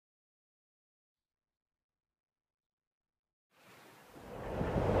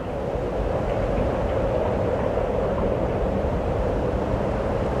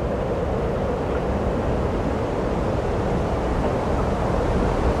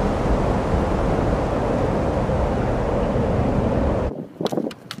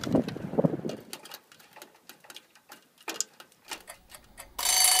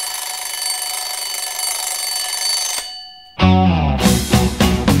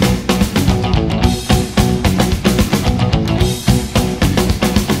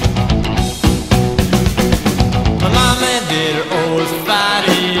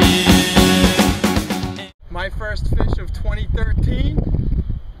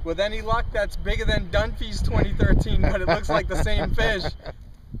With any luck, that's bigger than Dunphy's 2013, but it looks like the same fish.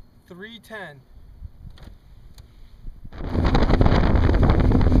 310.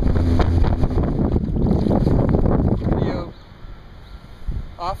 Video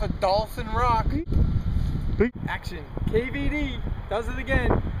off a Dolphin Rock. Action. KVD does it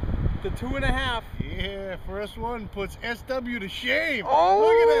again. The 2.5. Yeah, first one puts SW to shame. Oh,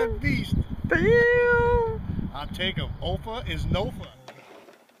 look at that beast. Damn. I'll take him. Ofa is Nofa.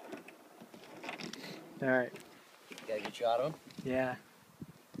 All right. Gotta get you out of him. Yeah.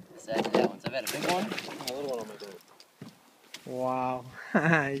 Exactly that one. So I've had a big one. A little one on my boat. Wow.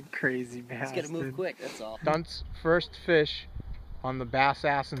 You crazy bastard. Just gotta move quick, that's all. Dunt's first fish on the Bass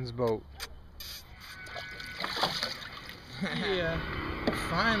Assassin's boat. Yeah.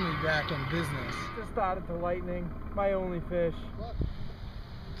 Finally back in business. Just started the lightning. My only fish.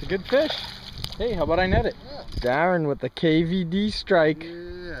 It's a good fish. Hey, how about I net it? Yeah. Darren with the KVD strike.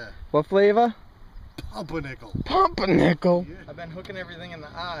 Yeah. What flavor? Pumpernickel. Pumpernickel. Yeah. I've been hooking everything in the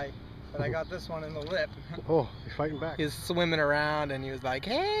eye, but I got this one in the lip. Oh, you're fighting back. He was swimming around and he was like,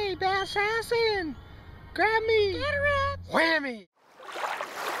 "Hey, Bass Assassin, grab me. Get her up. Whammy."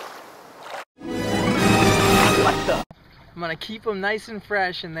 What the? I'm gonna keep him nice and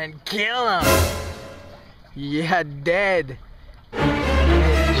fresh and then kill him. Yeah, dead. Dead.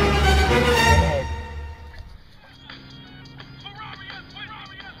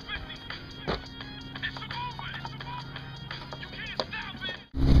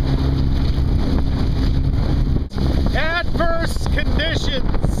 Adverse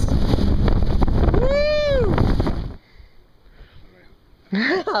conditions. Woo!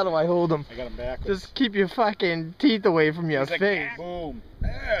 How do I hold him? I got him back. Just keep your fucking teeth away from your He's face. Like, boom.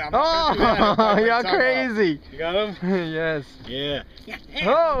 Yeah, I'm not gonna do that. Oh, you're Talk crazy. about. You got him? Yes. Yeah.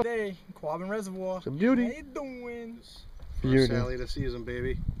 Oh. Hey, Quabbin Reservoir. It's a beauty. How you doing? First Sally of the season,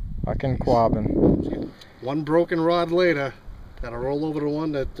 baby. Fucking Quabbin. One broken rod later, gotta roll over the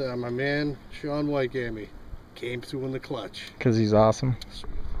one that my man Sean White gave me. Came through in the clutch. Because he's awesome.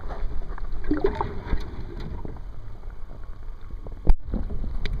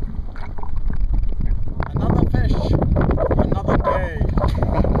 Another fish. Another day.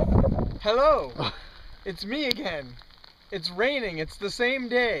 Hello. It's me again. It's raining. It's the same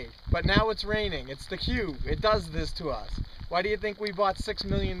day. But now it's raining. It's the Q. It does this to us. Why do you think we bought $6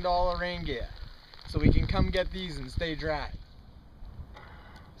 million rain gear? So we can come get these and stay dry.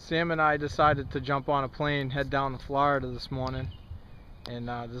 Sam and I decided to jump on a plane, head down to Florida this morning, and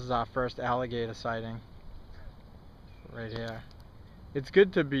this is our first alligator sighting right here. It's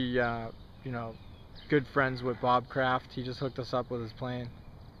good to be, you know, good friends with Bob Kraft. He just hooked us up with his plane,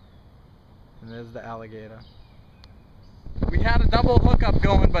 and there's the alligator. We had a double hookup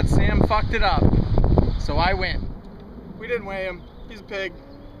going, but Sam fucked it up, so I win. We didn't weigh him. He's a pig.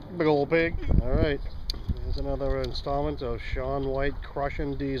 Big old pig. All right. Here's another installment of Sean White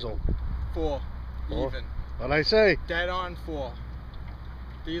crushing diesel. 4. Even. What'd I say? Dead on 4.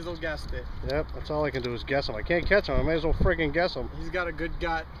 Diesel guessed it. Yep, that's all I can do is guess him. I can't catch him. I might as well freaking guess him. He's got a good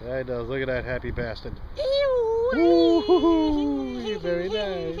gut. Yeah, he does. Look at that happy bastard. Ooh, very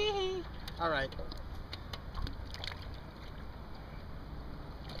nice. All right.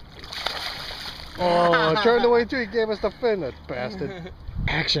 Oh, turned away too. He gave us the fin, that bastard.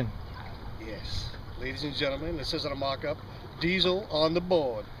 Action. Yes. Ladies and gentlemen, this isn't a mock-up. Diesel on the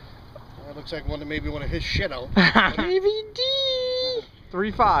board. That looks like one that maybe want to his shit out. DVD.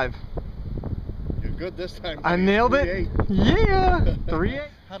 3.5. You're good this time. I nailed it. Yeah. 3.8.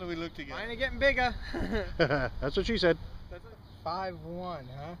 How do we look together? Mine are getting bigger. That's what she said. 5.1,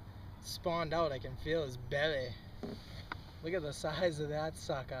 huh? Spawned out. I can feel his belly. Look at the size of that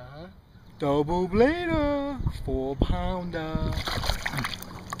sucker, huh? Double blader, 4-pounder.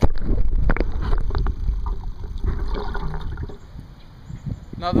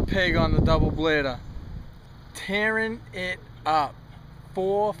 Another pig on the double blader. Tearing it up.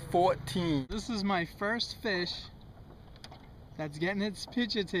 4.14. This is my first fish that's getting its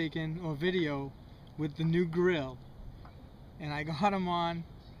picture taken or video with the new grill. And I got him on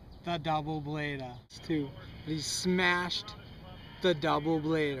the double blader. It's 2. But he smashed the double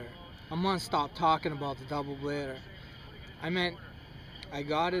blader. I'm gonna stop talking about the double blader. I meant I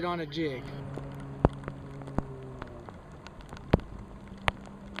got it on a jig.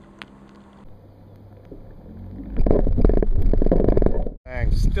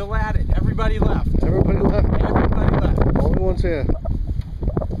 Bang. Still at it. Everybody left. Everybody left. Everybody left. Only one's here.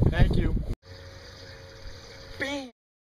 Thank you.